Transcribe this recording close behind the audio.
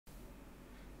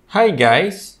Hi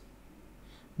guys!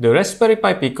 The Raspberry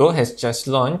Pi Pico has just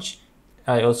launched.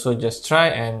 I also just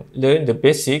try and learn the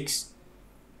basics.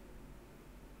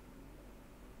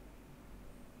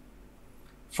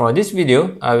 For this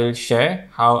video, I will share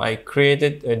how I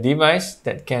created a device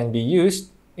that can be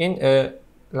used in a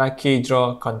lucky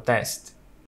draw contest.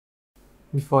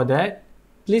 Before that,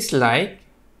 please like,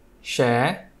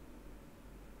 share,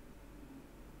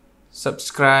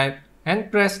 subscribe,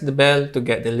 and press the bell to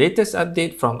get the latest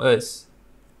update from us.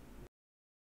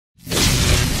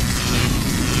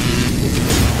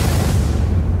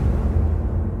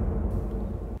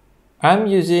 I'm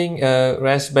using a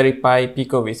Raspberry Pi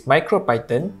Pico with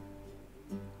MicroPython,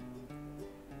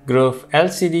 Grove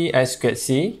LCD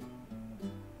I2C,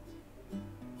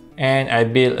 and I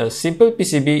built a simple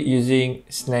PCB using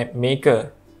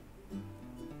SnapMaker.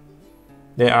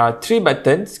 There are 3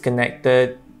 buttons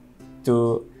connected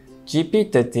to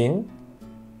GP13,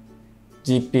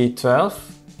 GP12,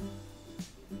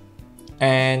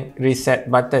 and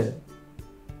reset button.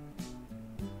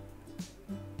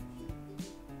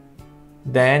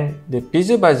 Then the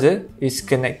piezo buzzer is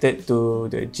connected to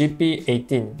the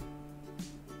GP18.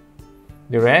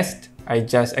 The rest, I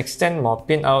just extend more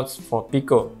pinouts for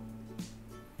Pico.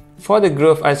 For the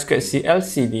Grove I2C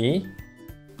LCD,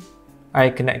 I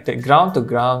connected ground to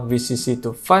ground VCC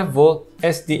to 5V,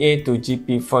 SDA to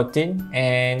GP14,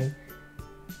 and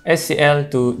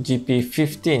SCL to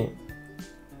GP15.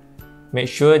 Make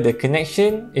sure the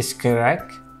connection is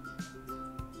correct.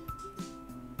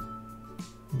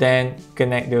 Then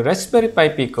connect the Raspberry Pi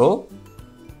Pico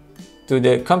to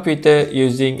the computer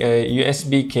using a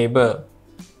USB cable.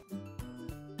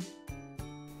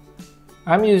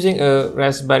 I'm using a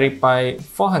Raspberry Pi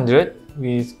 400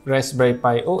 with Raspberry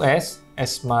Pi OS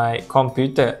as my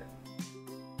computer.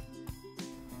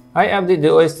 I update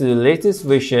the OS to the latest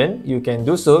version. You can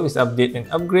do so with update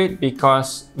and upgrade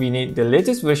because we need the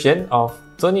latest version of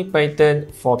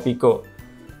TonyPython for Pico.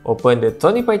 Open the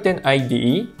TonyPython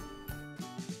IDE.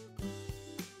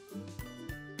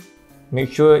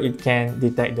 Make sure it can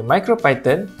detect the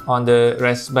MicroPython on the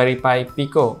Raspberry Pi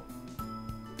Pico.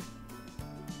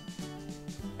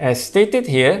 As stated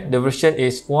here, the version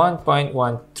is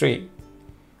 1.13.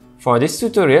 For this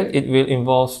tutorial, it will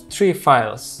involve 3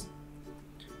 files.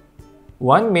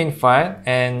 1 main file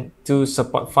and 2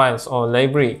 support files or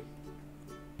library.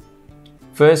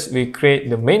 First, we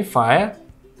create the main file.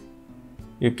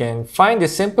 You can find the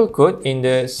sample code in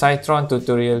the Cytron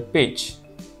tutorial page.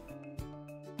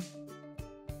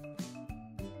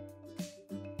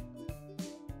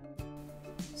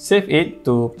 Save it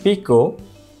to Pico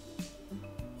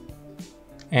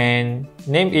and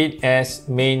name it as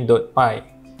main.py.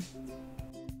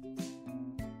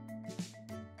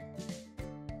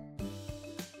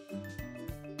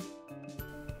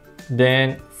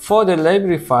 Then for the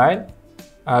library file,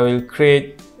 I will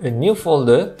create a new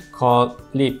folder called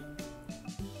lib.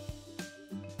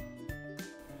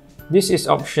 This is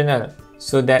optional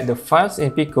so that the files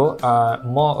in Pico are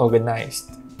more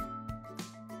organized.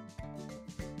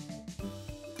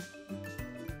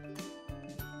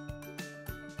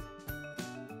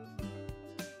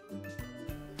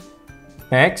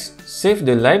 Next, save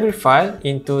the library file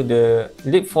into the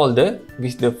lib folder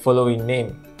with the following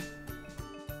name.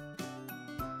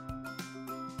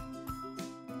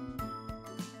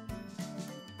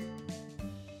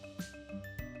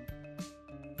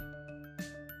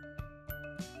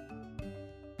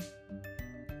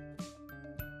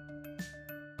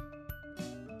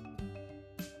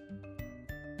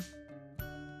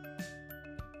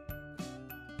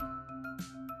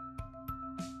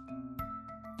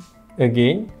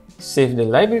 Again, save the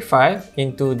library file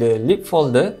into the lib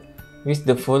folder with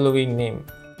the following name.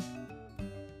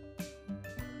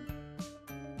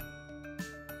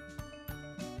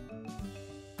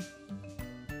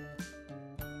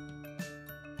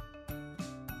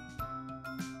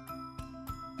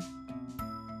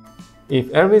 If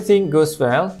everything goes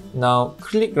well, now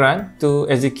click Run to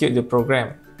execute the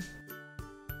program.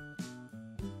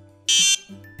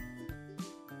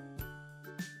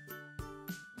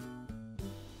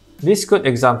 This code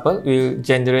example will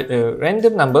generate a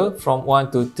random number from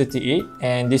 1 to 38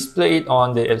 and display it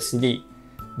on the LCD.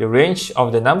 The range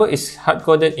of the number is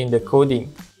hard-coded in the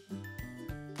coding.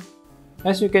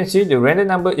 As you can see, the random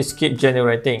number is keep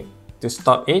generating. To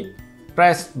stop it,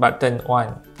 press button 1.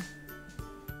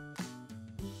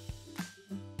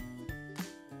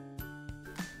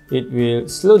 It will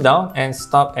slow down and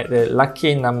stop at the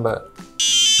lucky number.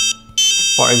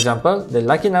 For example, the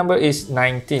lucky number is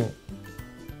 19.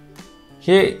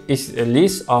 Here is a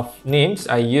list of names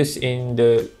I used in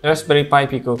the Raspberry Pi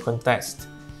Pico contest.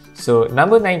 So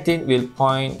number 19 will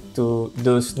point to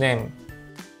those names.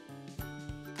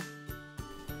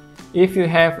 If you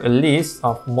have a list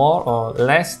of more or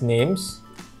less names,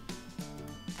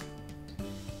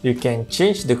 you can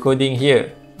change the coding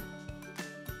here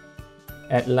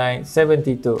at line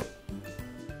 72.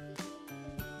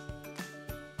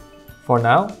 For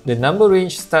now, the number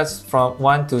range starts from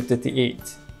 1 to 38.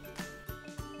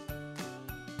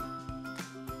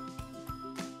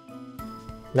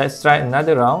 Let's try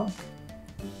another round.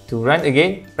 To run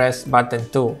again, press button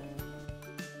 2.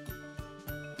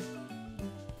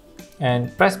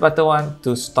 And press button 1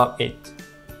 to stop it.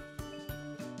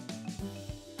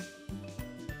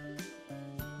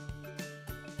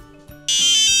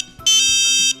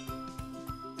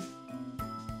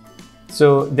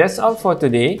 So that's all for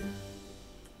today.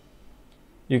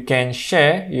 You can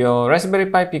share your Raspberry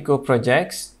Pi Pico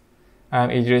projects.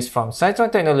 I'm Idris from Citron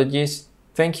Technologies.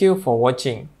 Thank you for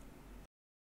watching.